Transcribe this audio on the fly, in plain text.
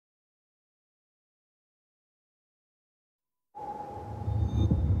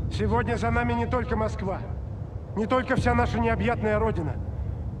Сегодня за нами не только Москва, не только вся наша необъятная родина.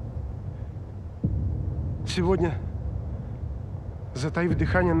 Сегодня, затаив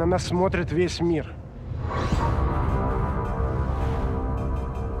дыхание, на нас смотрит весь мир.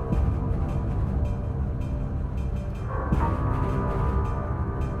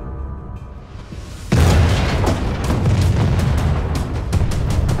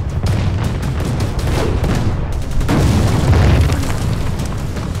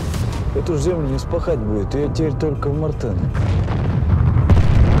 Эту землю не спахать будет, ее теперь только в Мартен.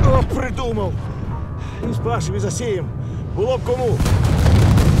 О, придумал! Не спашем и засеем. Было б кому.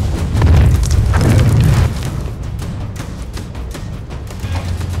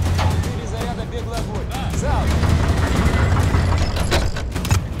 Перезаряда беглый огонь. Залп!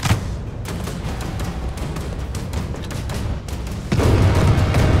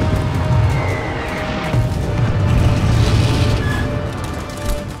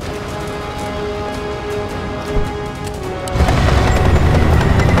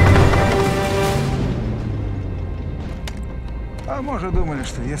 Может, думали,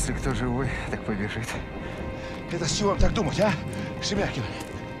 что если кто живой, так побежит. Это с чего вам так думать, а? Шемякин.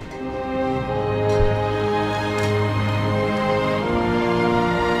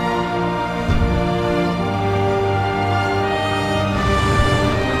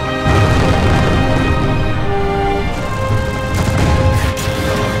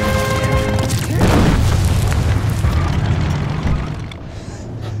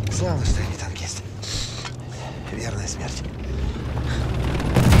 Славно, что я не танкист. Верная смерть.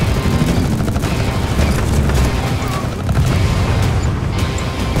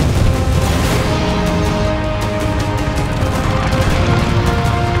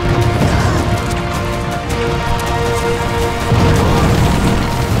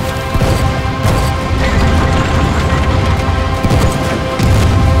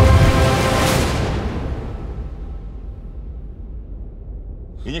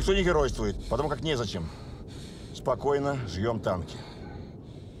 И никто не геройствует, потому как незачем. Спокойно жьем танки.